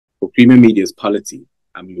For Friedman Media's Polity,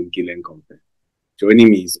 I'm Lungile Nkompe.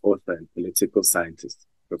 Joining me is author and political scientist,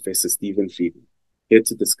 Professor Stephen Friedman, here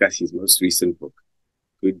to discuss his most recent book,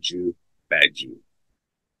 Good Jew, Bad Jew.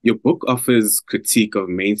 Your book offers critique of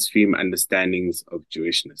mainstream understandings of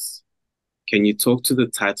Jewishness. Can you talk to the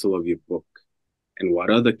title of your book, and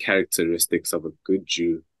what are the characteristics of a good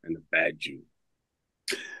Jew and a bad Jew?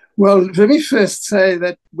 Well, let me first say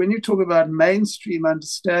that when you talk about mainstream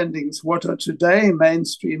understandings, what are today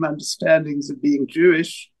mainstream understandings of being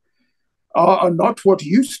Jewish are not what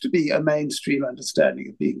used to be a mainstream understanding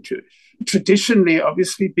of being Jewish. Traditionally,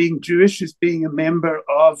 obviously, being Jewish is being a member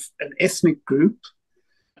of an ethnic group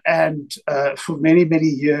and for many, many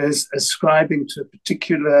years ascribing to a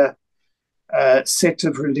particular set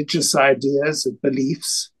of religious ideas and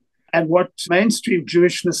beliefs. And what mainstream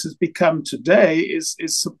Jewishness has become today is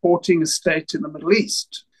supporting a state in the Middle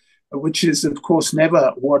East, which is, of course,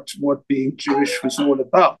 never what being Jewish was all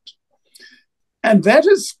about. And that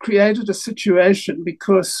has created a situation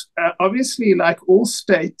because, obviously, like all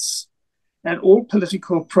states and all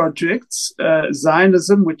political projects,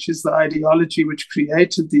 Zionism, which is the ideology which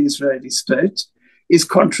created the Israeli state, is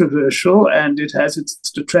controversial and it has its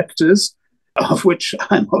detractors, of which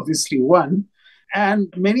I'm obviously one.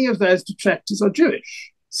 And many of those detractors are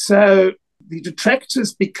Jewish. So the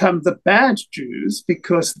detractors become the bad Jews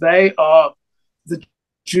because they are the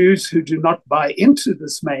Jews who do not buy into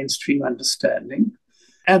this mainstream understanding.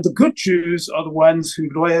 And the good Jews are the ones who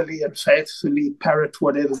loyally and faithfully parrot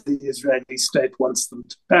whatever the Israeli state wants them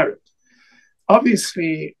to parrot.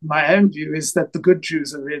 Obviously, my own view is that the good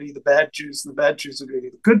Jews are really the bad Jews and the bad Jews are really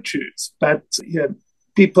the good Jews. But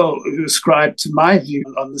people who ascribe to my view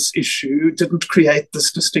on this issue didn't create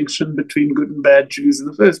this distinction between good and bad Jews in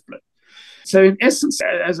the first place. So in essence,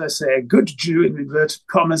 as I say, a good Jew, in inverted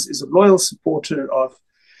commas, is a loyal supporter of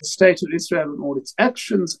the state of Israel and all its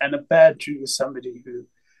actions, and a bad Jew is somebody who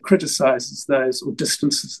criticizes those or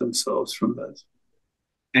distances themselves from those.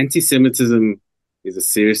 Anti-Semitism is a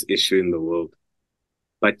serious issue in the world,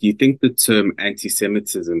 but you think the term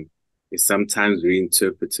anti-Semitism is sometimes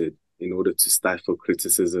reinterpreted in order to stifle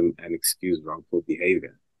criticism and excuse wrongful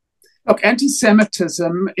behavior? Look,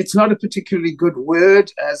 anti-Semitism, it's not a particularly good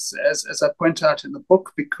word, as I point out in the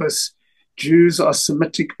book, because Jews are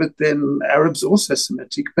Semitic, but then Arabs also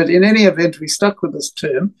Semitic. But in any event, we stuck with this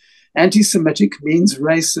term. Anti-Semitic means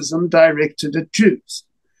racism directed at Jews.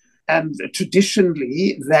 And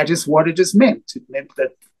traditionally, that is what it has meant. It meant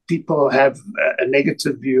that people have a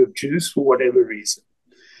negative view of Jews for whatever reason.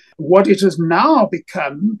 What it has now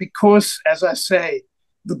become, because, as I say,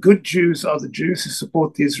 the good Jews are the Jews who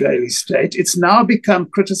support the Israeli state, it's now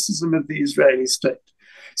become criticism of the Israeli state.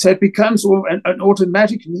 So it becomes an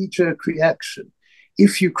automatic knee-jerk reaction.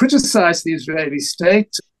 If you criticize the Israeli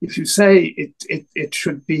state, if you say it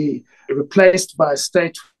should be replaced by a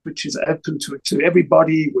state which is open to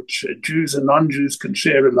everybody, which Jews and non-Jews can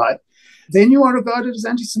share alike, then you are regarded as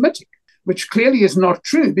anti-Semitic, which clearly is not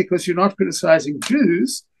true because you're not criticizing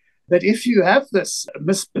Jews. But if you have this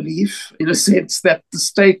misbelief, in a sense, that the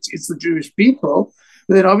state is the Jewish people,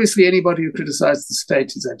 then obviously anybody who criticizes the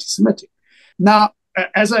state is anti-Semitic. Now,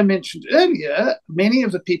 as I mentioned earlier, many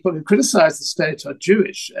of the people who criticize the state are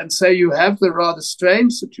Jewish. And so you have the rather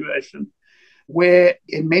strange situation where,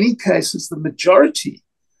 in many cases, the majority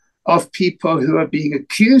of people who are being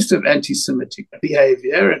accused of anti-Semitic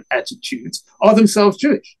behavior and attitudes are themselves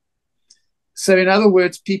Jewish. So, in other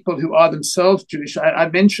words, people who are themselves Jewish. I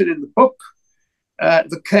mentioned in the book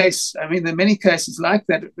the case. I mean, there are many cases like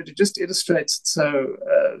that, but it just illustrates it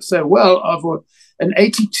so well of an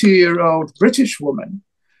 82-year-old British woman,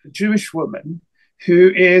 a Jewish woman,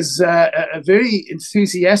 who is a very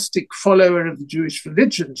enthusiastic follower of the Jewish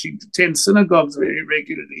religion. She attends synagogues very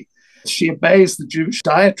regularly. She obeys the Jewish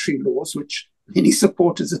dietary laws, which many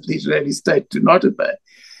supporters of the Israeli state do not obey.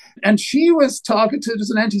 And she was targeted as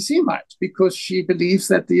an anti-Semite because she believes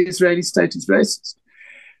that the Israeli state is racist.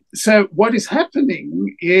 So what is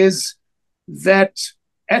happening is that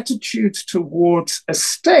attitudes towards a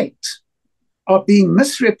state are being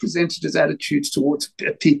misrepresented as attitudes towards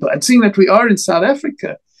people. And seeing that we are in South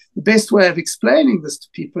Africa, the best way of explaining this to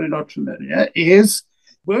people who are not familiar is,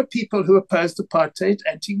 were people who opposed apartheid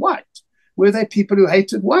anti-white? Were they people who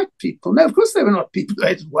hated white people? No, of course they were not people who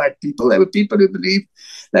hated white people. They were people who believed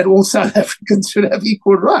that all South Africans should have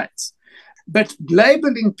equal rights. But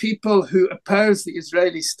labeling people who oppose the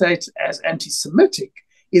Israeli state as anti-Semitic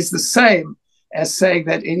is the same as saying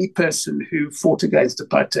that any person who fought against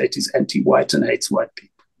apartheid is anti-white and hates white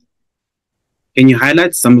people. Can you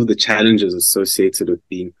highlight some of the challenges associated with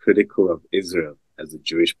being critical of Israel as a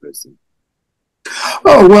Jewish person?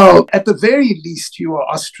 Oh, well, at the very least, you are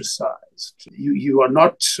ostracized. You are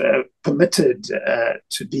not permitted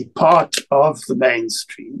to be part of the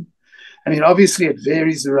mainstream. I mean, obviously, it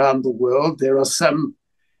varies around the world. There are some,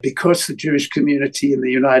 because the Jewish community in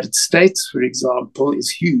the United States, for example, is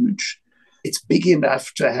huge, it's big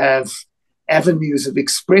enough to have avenues of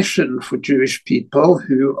expression for Jewish people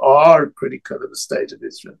who are critical of the state of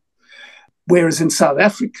Israel. Whereas in South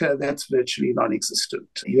Africa, that's virtually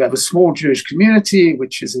non-existent. You have a small Jewish community,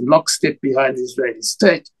 which is in lockstep behind the Israeli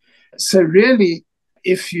state. So really,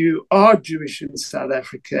 if you are Jewish in South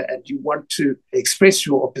Africa and you want to express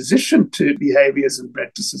your opposition to behaviors and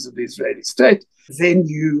practices of the Israeli state, then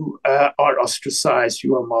you are ostracized,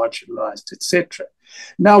 you are marginalized, etc.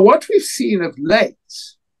 Now, what we've seen of late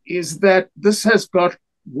is that this has got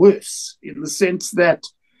worse in the sense that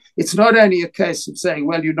it's not only a case of saying,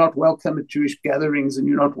 well, you're not welcome at Jewish gatherings and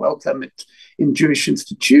you're not welcome in Jewish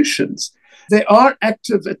institutions. There are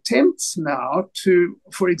active attempts now to,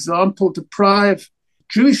 for example, deprive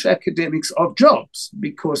Jewish academics of jobs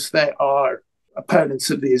because they are opponents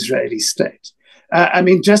of the Israeli state. I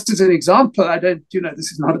mean, just as an example,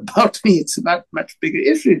 this is not about me, it's about much bigger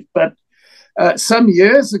issues, but some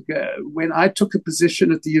years ago, when I took a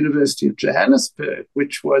position at the University of Johannesburg,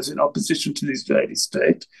 which was in opposition to the Israeli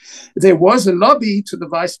state, there was a lobby to the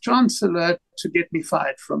vice chancellor to get me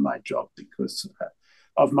fired from my job because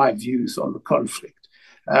of my views on the conflict.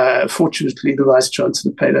 Fortunately, the vice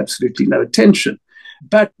chancellor paid absolutely no attention.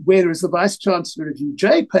 But whereas the vice chancellor of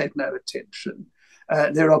UJ paid no attention,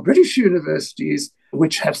 there are British universities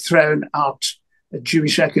which have thrown out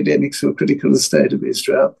Jewish academics who are critical of the state of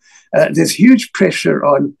Israel. There's huge pressure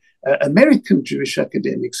on American Jewish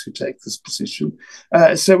academics who take this position.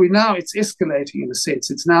 So it's escalating in a sense.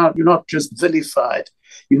 It's now, you're not just vilified,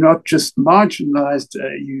 you're not just marginalized,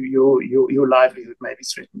 your livelihood may be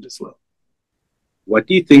threatened as well. What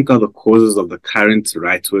do you think are the causes of the current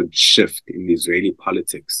rightward shift in Israeli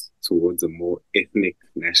politics towards a more ethnic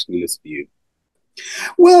nationalist view?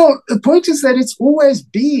 Well, the point is that it's always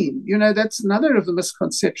been, that's another of the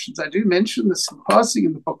misconceptions. I do mention this in passing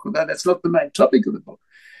in the book, although that's not the main topic of the book.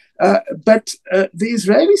 But the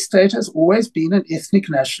Israeli state has always been an ethnic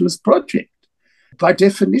nationalist project, by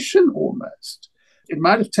definition almost. It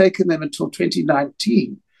might have taken them until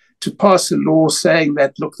 2019 to pass a law saying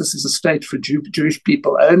that, look, this is a state for Jewish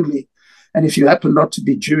people only, and if you happen not to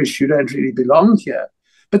be Jewish, you don't really belong here.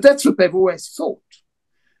 But that's what they've always thought.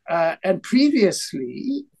 And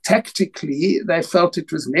previously, tactically, they felt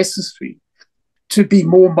it was necessary to be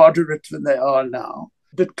more moderate than they are now.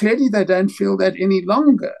 But clearly, they don't feel that any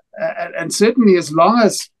longer. And certainly, as long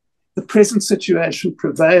as the present situation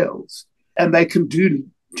prevails and they can do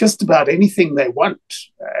just about anything they want,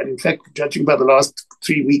 and in fact, judging by the last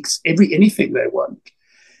 3 weeks, anything they want,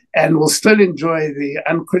 and will still enjoy the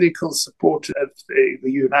uncritical support of the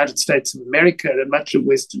United States of America and much of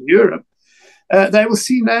Western Europe, they will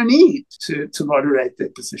see no need to moderate their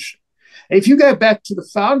position. If you go back to the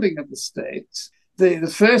founding of the state, the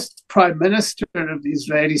first prime minister of the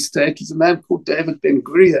Israeli state was a man called David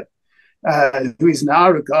Ben-Gurion, who is now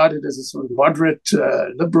regarded as a sort of moderate,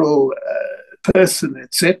 liberal person,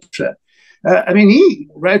 etc. He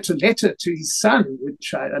wrote a letter to his son,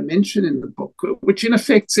 which I mention in the book, which in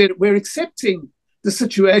effect said, we're accepting the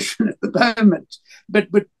situation at the moment, but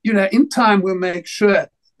in time we'll make sure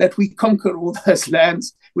that we conquer all those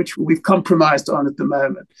lands which we've compromised on at the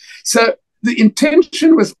moment. So the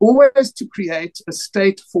intention was always to create a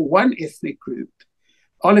state for one ethnic group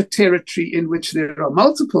on a territory in which there are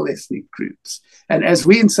multiple ethnic groups. And as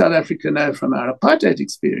we in South Africa know from our apartheid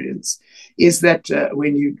experience, is that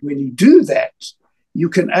when you do that, you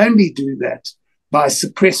can only do that by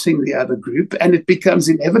suppressing the other group. And it becomes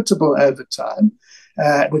inevitable over time,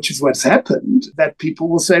 which is what's happened, that people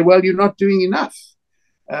will say, well, you're not doing enough.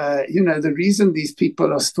 The reason these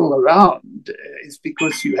people are still around is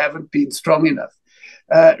because you haven't been strong enough.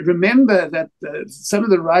 Remember that some of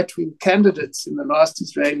the right-wing candidates in the last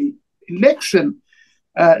Israeli election,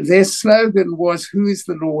 their slogan was, who is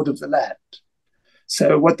the Lord of the land?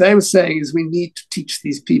 So what they were saying is we need to teach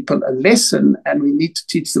these people a lesson, and we need to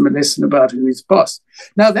teach them a lesson about who is boss.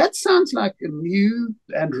 Now, that sounds like a new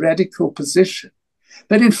and radical position.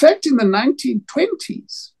 But in fact, in the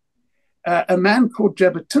 1920s, a man called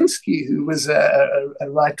Jabotinsky, who was a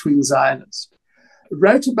right-wing Zionist,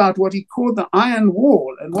 wrote about what he called the Iron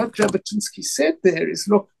Wall. And what Jabotinsky said there is,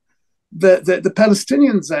 look, the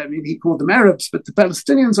Palestinians, he called them Arabs, but the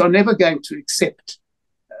Palestinians are never going to accept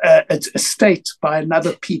a state by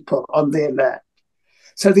another people on their land.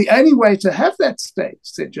 So the only way to have that state,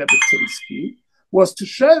 said Jabotinsky, was to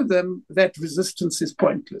show them that resistance is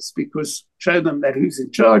pointless, because show them that who's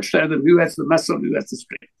in charge, show them who has the muscle, who has the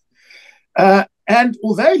strength. And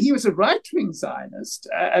although he was a right-wing Zionist,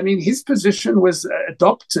 his position was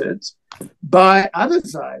adopted by other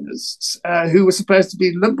Zionists who were supposed to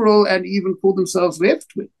be liberal and even call themselves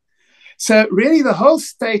left-wing. So really the whole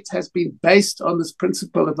state has been based on this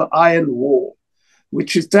principle of the iron wall,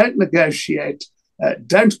 which is don't negotiate,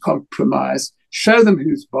 don't compromise, show them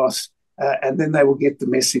who's boss, and then they will get the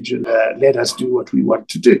message and let us do what we want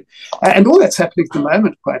to do. And all that's happening at the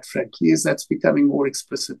moment, quite frankly, is that's becoming more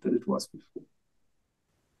explicit than it was before.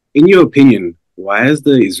 In your opinion, why has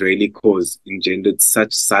the Israeli cause engendered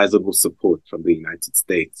such sizable support from the United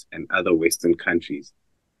States and other Western countries?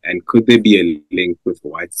 And could there be a link with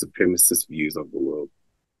white supremacist views of the world?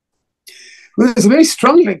 Well, there's a very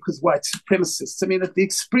strong link with white supremacists. At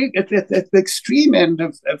the extreme end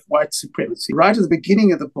of white supremacy, right at the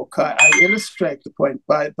beginning of the book, I illustrate the point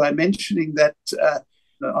by mentioning that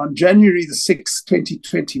on January the 6th,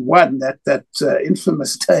 2021, that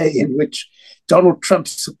infamous day in which Donald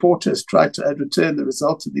Trump's supporters tried to overturn the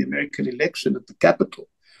result of the American election at the Capitol.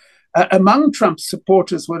 Among Trump's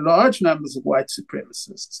supporters were large numbers of white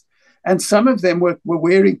supremacists, and some of them were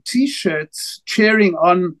wearing T-shirts cheering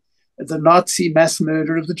on the Nazi mass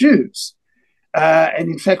murder of the Jews. And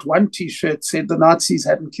in fact, one T-shirt said the Nazis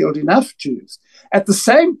hadn't killed enough Jews. At the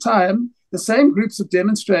same time, the same groups of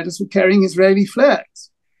demonstrators were carrying Israeli flags.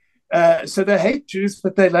 So they hate Jews,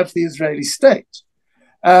 but they love the Israeli state.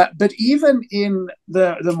 But even in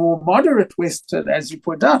the more moderate Western, as you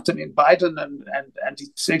point out, Biden and the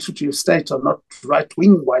Secretary of State are not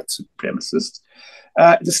right-wing white supremacists.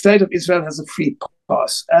 The state of Israel has a free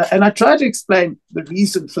pass. And I try to explain the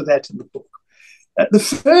reason for that in the book. The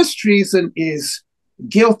first reason is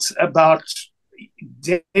guilt about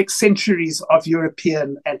centuries of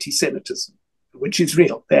European anti-Semitism, which is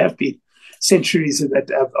real. There have been centuries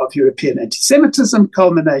of European anti-Semitism,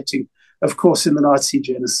 culminating, of course, in the Nazi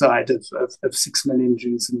genocide of 6 million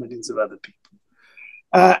Jews and millions of other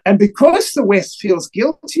people. And because the West feels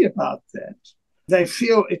guilty about that, they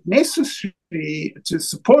feel it necessary to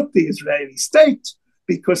support the Israeli state,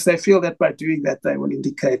 because they feel that by doing that, they will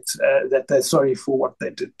indicate that they're sorry for what they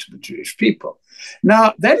did to the Jewish people.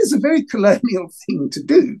 Now, that is a very colonial thing to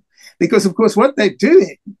do, because, of course, what they're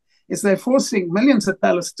doing is they're forcing millions of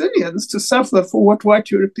Palestinians to suffer for what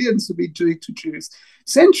white Europeans have been doing to Jews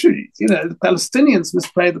centuries. The Palestinians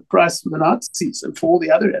must pay the price for the Nazis and for all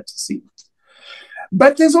the other anti-Semites.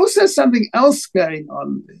 But there's also something else going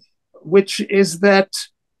on there, which is that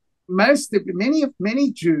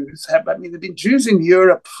many Jews have, there've been Jews in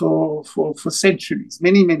Europe for centuries,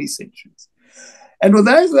 many centuries. And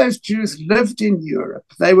although those Jews lived in Europe,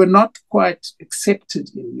 they were not quite accepted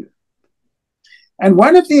in Europe. And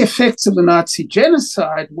one of the effects of the Nazi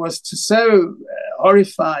genocide was to so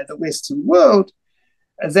horrify the Western world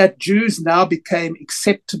that Jews now became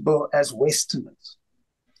acceptable as Westerners.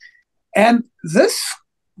 And this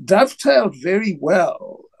dovetailed very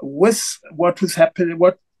well with what was happening,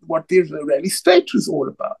 what the Israeli state was all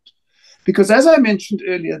about. Because as I mentioned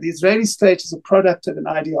earlier, the Israeli state is a product of an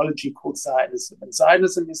ideology called Zionism. And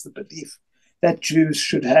Zionism is the belief that Jews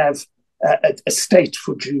should have a state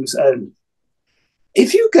for Jews only.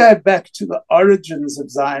 If you go back to the origins of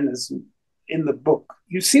Zionism in the book,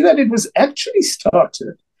 you see that it was actually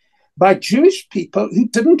started by Jewish people who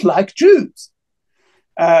didn't like Jews.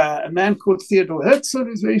 A man called Theodor Herzl,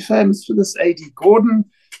 who's very famous for this, A.D. Gordon,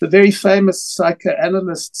 the very famous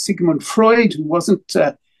psychoanalyst Sigmund Freud, who wasn't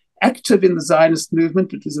active in the Zionist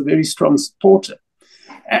movement, but was a very strong supporter.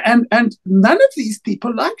 And none of these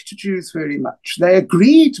people liked Jews very much. They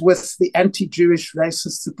agreed with the anti-Jewish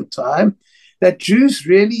racists at the time that Jews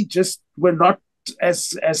really just were not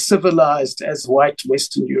as civilized as white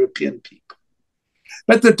Western European people.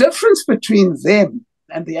 But the difference between them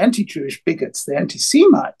and the anti-Jewish bigots, the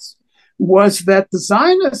anti-Semites, was that the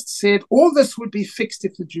Zionists said all this would be fixed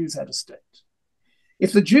if the Jews had a state.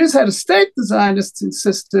 If the Jews had a state, the Zionists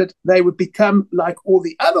insisted, they would become like all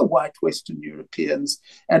the other white Western Europeans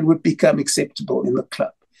and would become acceptable in the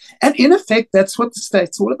club. And in effect, that's what the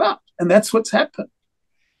state's all about. And that's what's happened.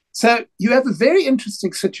 So you have a very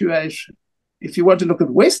interesting situation, if you want to look at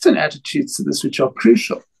Western attitudes to this, which are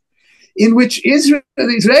crucial, in which Israel, the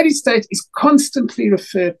Israeli state is constantly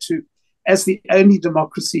referred to as the only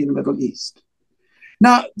democracy in the Middle East.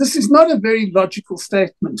 Now, this is not a very logical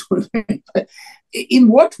statement. In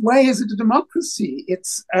what way is it a democracy?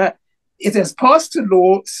 It has passed a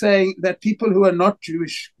law saying that people who are not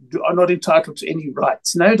Jewish are not entitled to any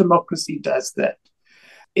rights. No democracy does that.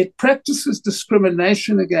 It practices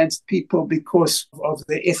discrimination against people because of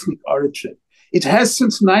their ethnic origin. It has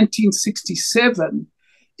since 1967,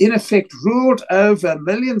 in effect, ruled over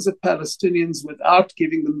millions of Palestinians without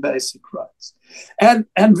giving them basic rights. And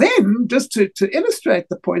then, just to illustrate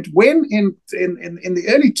the point, when in the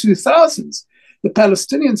early 2000s, the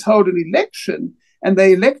Palestinians hold an election and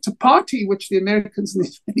they elect a party which the Americans and the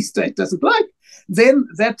Israeli state doesn't like, then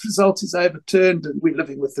that result is overturned and we're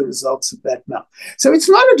living with the results of that now. So it's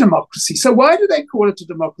not a democracy. So why do they call it a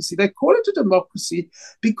democracy? They call it a democracy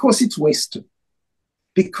because it's Western.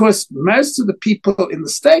 Because most of the people in the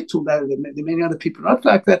state, although there are many other people not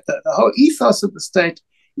like that, the whole ethos of the state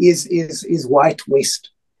is white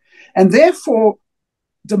West. And therefore,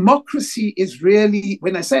 democracy is really,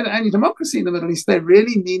 when they say the only democracy in the Middle East, they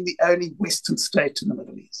really mean the only Western state in the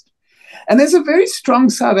Middle East. And there's a very strong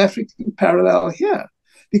South African parallel here,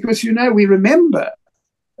 because, we remember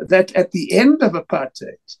that at the end of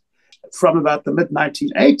apartheid, from about the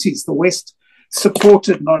mid-1980s, the West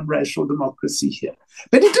supported non-racial democracy here.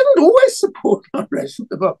 But it didn't always support non-racial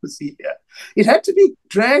democracy here. It had to be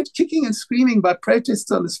dragged kicking and screaming by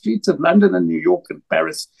protests on the streets of London and New York and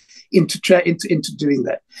Paris into doing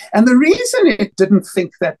that. And the reason it didn't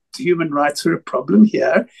think that human rights were a problem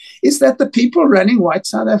here is that the people running white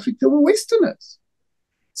South Africa were Westerners.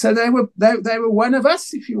 So they were one of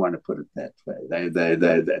us, if you want to put it that way.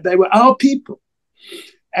 They were our people.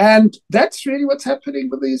 And that's really what's happening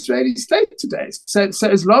with the Israeli state today. So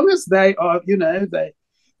as long as they are, they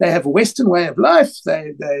have a Western way of life,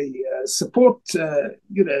 they support, the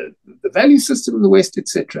value system of the West,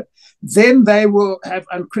 etc., then they will have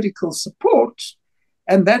uncritical support.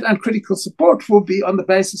 And that uncritical support will be on the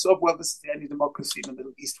basis of, well, this is the only democracy in the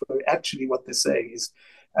Middle East, where actually what they're saying is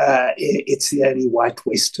it's the only white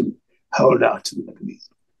Western holdout in the Middle East.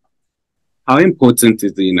 How important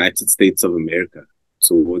is the United States of America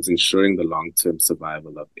towards ensuring the long-term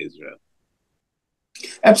survival of Israel?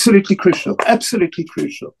 Absolutely crucial, absolutely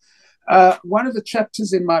crucial. One of the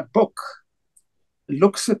chapters in my book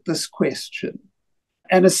looks at this question.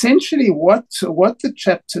 And essentially what the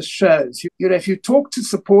chapter shows, if you talk to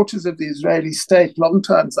supporters of the Israeli state,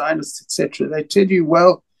 long-time Zionists, etc., they tell you,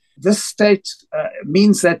 well, this state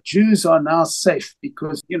means that Jews are now safe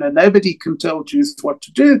because, nobody can tell Jews what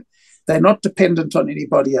to do. They're not dependent on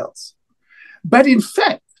anybody else. But in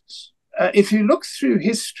fact, if you look through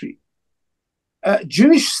history,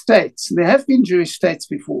 Jewish states, and there have been Jewish states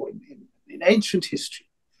before in ancient history,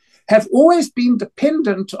 have always been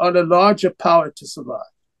dependent on a larger power to survive.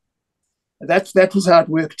 That was how it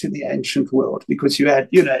worked in the ancient world, because you had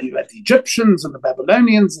the Egyptians and the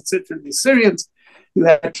Babylonians, etc., and the Assyrians, who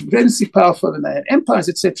had tremendously powerful, and they had empires,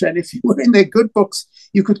 etc. And if you were in their good books,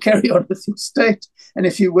 you could carry on with your state. And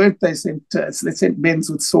if you weren't, they sent men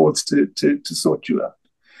with swords to sort you out.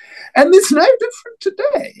 And it's no different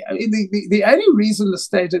today. I mean, the only reason the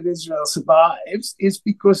state of Israel survives is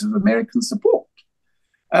because of American support.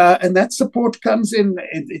 And that support comes in,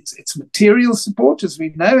 it's material support, as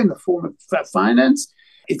we know, in the form of finance.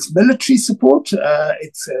 It's military support,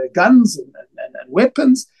 it's guns and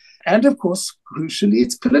weapons. And of course, crucially,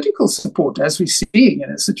 it's political support, as we're seeing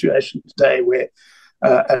in a situation today where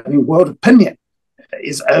world opinion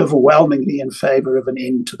is overwhelmingly in favor of an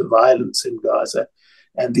end to the violence in Gaza,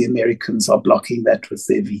 and the Americans are blocking that with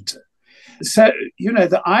their veto. So,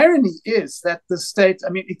 the irony is that the state,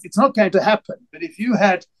 it's not going to happen, but if you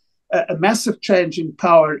had a massive change in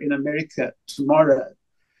power in America tomorrow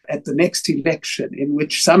at the next election, in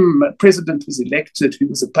which some president was elected who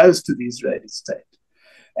was opposed to the Israeli state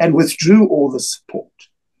and withdrew all the support,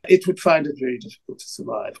 it would find it very difficult to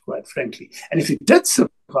survive, quite frankly. And if it did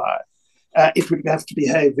survive, it would have to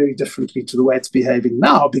behave very differently to the way it's behaving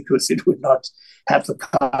now, because it would not have the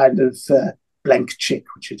kind of blank check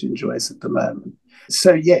which it enjoys at the moment.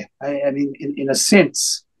 So, yeah, in a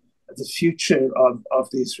sense, the future of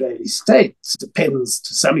the Israeli state depends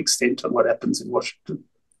to some extent on what happens in Washington.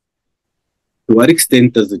 To what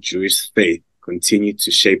extent does the Jewish faith continue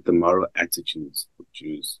to shape the moral attitudes of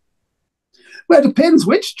Jews? Well, it depends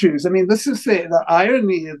which Jews. This is the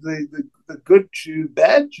irony of the good Jew,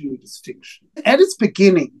 bad Jew distinction. At its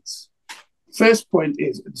beginnings, first point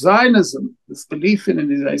is Zionism, this belief in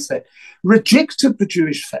an Israeli state, rejected the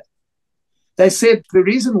Jewish faith. They said the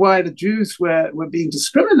reason why the Jews were being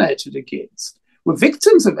discriminated against, were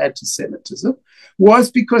victims of anti-Semitism,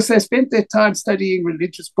 was because they spent their time studying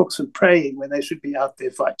religious books and praying when they should be out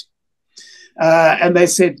there fighting. And they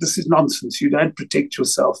said, this is nonsense. You don't protect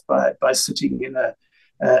yourself by sitting in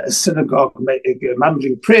a synagogue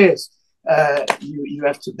mumbling prayers. You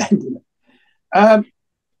have to abandon it.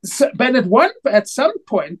 But at some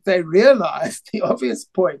point, they realized the obvious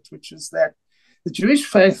point, which is that the Jewish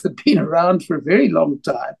faith had been around for a very long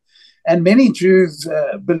time. And many Jews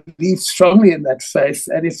believed strongly in that faith.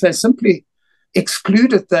 And if they simply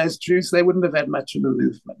excluded those Jews, they wouldn't have had much of a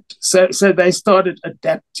movement. So they started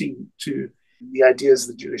adapting to the ideas of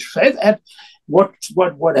the Jewish faith. And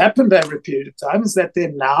what happened over a period of time is that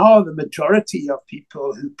they're now the majority of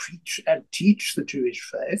people who preach and teach the Jewish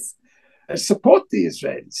faith support the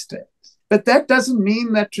Israeli state. But that doesn't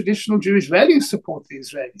mean that traditional Jewish values support the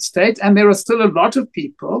Israeli state. And there are still a lot of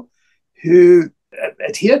people who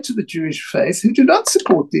adhere to the Jewish faith who do not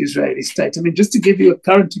support the Israeli state. I mean, just to give you a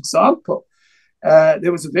current example,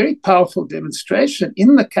 there was a very powerful demonstration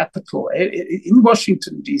in the capital, in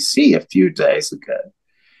Washington, D.C., a few days ago,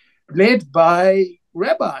 led by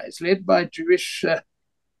rabbis, led by Jewish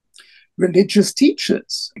religious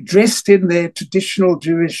teachers, dressed in their traditional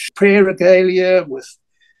Jewish prayer regalia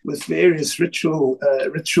with various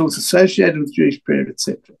rituals associated with Jewish prayer,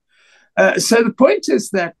 etc. So the point is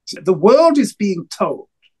that the world is being told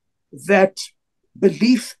that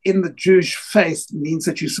belief in the Jewish faith means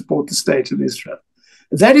that you support the state of Israel.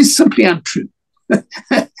 That is simply untrue.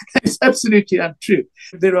 It's absolutely untrue.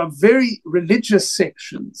 There are very religious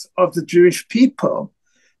sections of the Jewish people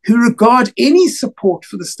who regard any support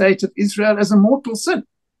for the state of Israel as a mortal sin.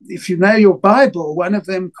 If you know your Bible, one of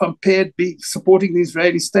them compared supporting the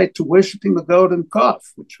Israeli state to worshipping the golden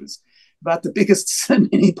calf, which was about the biggest sin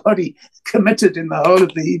anybody committed in the whole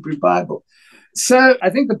of the Hebrew Bible. So I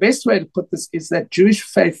think the best way to put this is that Jewish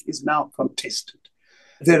faith is now contested.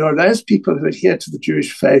 There are those people who adhere to the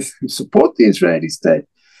Jewish faith who support the Israeli state.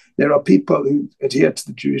 There are people who adhere to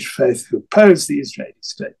the Jewish faith who oppose the Israeli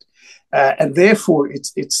state. And therefore,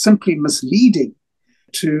 it's simply misleading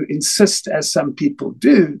to insist, as some people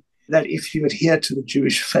do, that if you adhere to the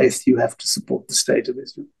Jewish faith, you have to support the state of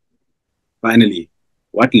Israel. Finally,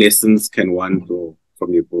 what lessons can one draw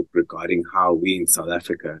from your book regarding how we in South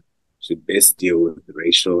Africa should best deal with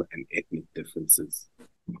racial and ethnic differences?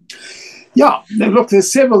 Yeah, look,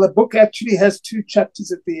 there's several. The book actually has 2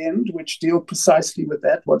 chapters at the end which deal precisely with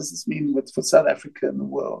that. What does this mean for South Africa and the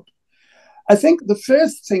world? I think the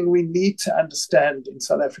first thing we need to understand in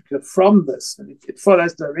South Africa from this, and it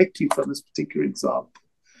follows directly from this particular example,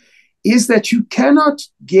 is that you cannot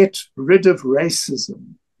get rid of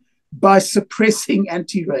racism by suppressing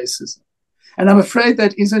anti-racism. And I'm afraid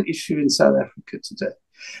that is an issue in South Africa today.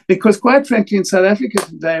 Because quite frankly, in South Africa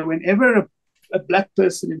today, whenever a black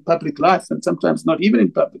person in public life, and sometimes not even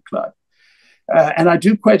in public life, and I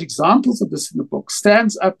do quote examples of this in the book,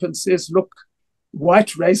 stands up and says, look, white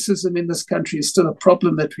racism in this country is still a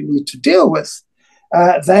problem that we need to deal with.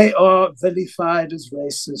 They are vilified as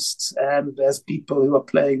racists and as people who are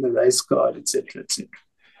playing the race card, etc., etc.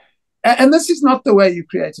 And this is not the way you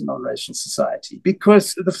create a non-racial society,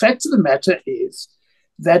 because the fact of the matter is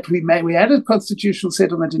that we had a constitutional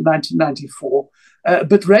settlement in 1994,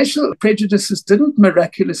 but racial prejudices didn't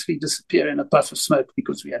miraculously disappear in a puff of smoke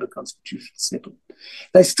because we had a constitutional settlement.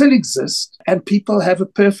 They still exist, and people have a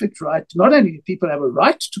perfect right. Not only do people have a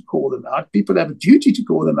right to call them out, people have a duty to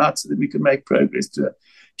call them out so that we can make progress to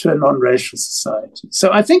a non-racial society.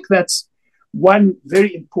 So I think that's one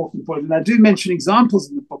very important point. And I do mention examples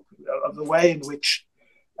in the book of the way in which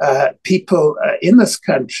people in this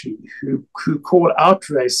country who call out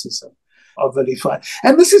racism are vilified.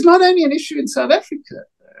 And this is not only an issue in South Africa.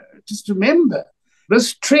 Just remember,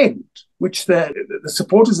 this trend, which the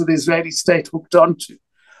supporters of the Israeli state hooked onto,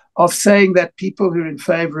 of saying that people who are in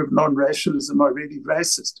favor of non-racialism are really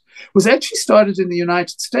racist, was actually started in the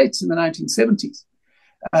United States in the 1970s,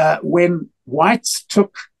 when whites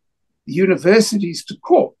took universities to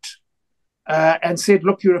court and said,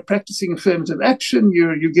 look, you're practicing affirmative action,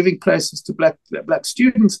 you're giving places to black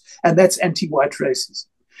students, and that's anti-white racism.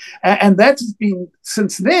 And that has been,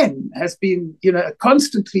 since then, has been,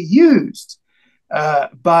 constantly used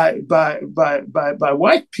by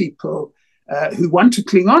white people who want to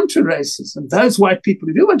cling on to racism, those white people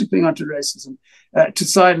who do want to cling on to racism, to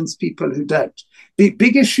silence people who don't.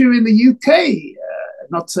 Big issue in the UK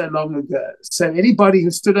not so long ago. So anybody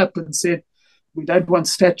who stood up and said, we don't want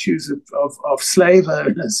statues of slave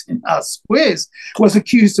owners in our squares, was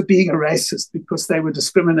accused of being a racist because they were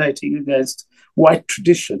discriminating against white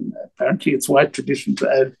tradition. Apparently it's white tradition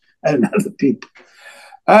to own other people.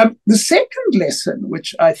 The second lesson,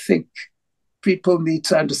 which I think people need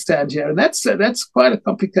to understand here, and that's quite a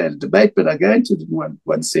complicated debate, but I go into it in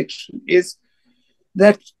one section, is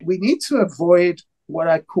that we need to avoid what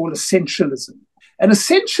I call essentialism. And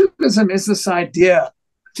essentialism is this idea,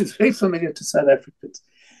 which is very familiar to South Africans,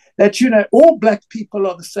 that, all black people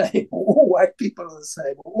are the same, or all white people are the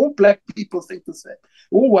same, or all black people think the same,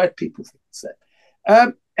 all white people think the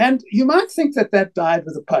same. And you might think that died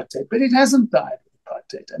with apartheid, but it hasn't died with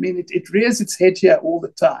apartheid. I mean, it rears its head here all the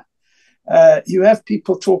time. You have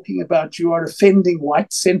people talking about you are offending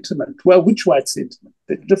white sentiment. Well, which white sentiment?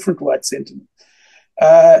 The different white sentiment.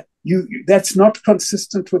 That's not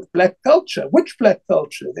consistent with black culture. Which black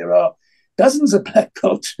culture? There are dozens of black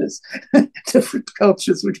cultures, different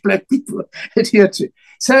cultures which black people adhere to.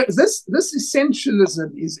 So this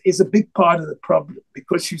essentialism is a big part of the problem,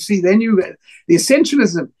 because you see, then the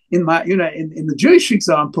essentialism in the Jewish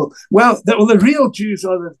example. Well, the real Jews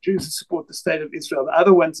are the Jews who support the state of Israel. The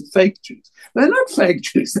other ones are fake Jews. They're not fake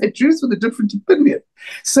Jews. They're Jews with a different opinion.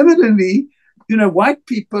 Similarly, white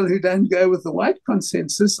people who don't go with the white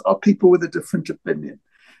consensus are people with a different opinion.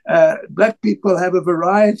 Black people have a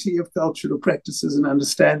variety of cultural practices and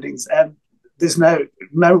understandings, and there's no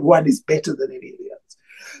one is better than any of the others.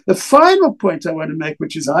 The final point I want to make,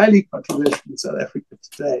 which is highly controversial in South Africa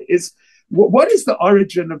today, is what is the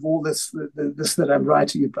origin of all this that I'm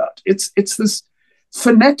writing about? It's this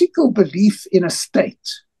fanatical belief in a state,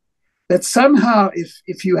 that somehow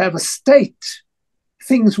if you have a state,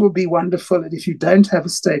 things will be wonderful, and if you don't have a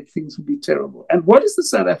state, things will be terrible. And what is the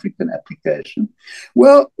South African application?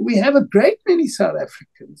 Well, we have a great many South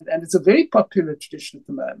Africans, and it's a very popular tradition at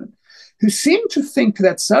the moment, who seem to think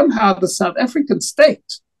that somehow the South African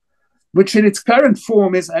state, which in its current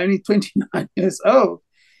form is only 29 years old,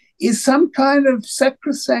 is some kind of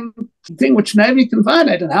sacrosanct thing which nobody can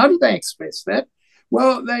violate. And how do they express that?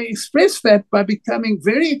 Well, they express that by becoming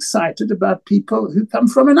very excited about people who come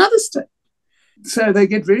from another state. So they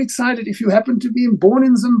get very excited if you happen to be born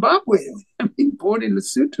in Zimbabwe, or being born in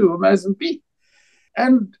Lesotho or Mozambique.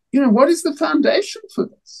 And, what is the foundation for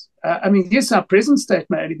this? Yes, our present state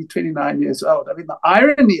may only be 29 years old. The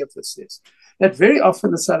irony of this is that very often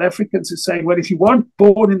the South Africans who say, well, if you weren't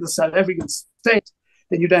born in the South African state,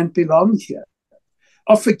 then you don't belong here,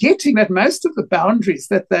 are forgetting that most of the boundaries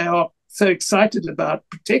that they are so excited about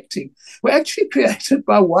protecting were actually created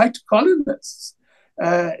by white colonists.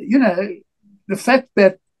 The fact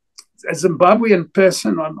that a Zimbabwean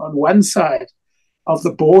person on one side of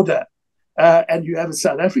the border and you have a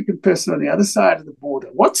South African person on the other side of the border,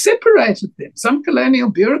 what separated them? Some colonial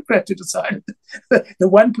bureaucrat who decided that the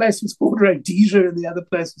one place was called Rhodesia and the other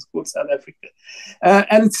place was called South Africa.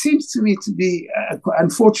 And it seems to me to be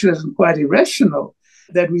unfortunate and quite irrational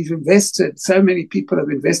that so many people have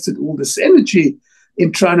invested all this energy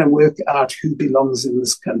in trying to work out who belongs in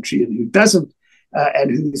this country and who doesn't,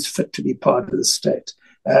 and who is fit to be part of the state.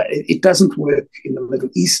 It doesn't work in the Middle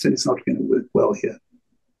East, and it's not going to work well here.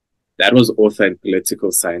 That was author and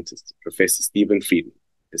political scientist, Professor Stephen Friedman,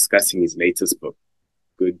 discussing his latest book,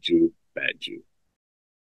 Good Jew, Bad Jew.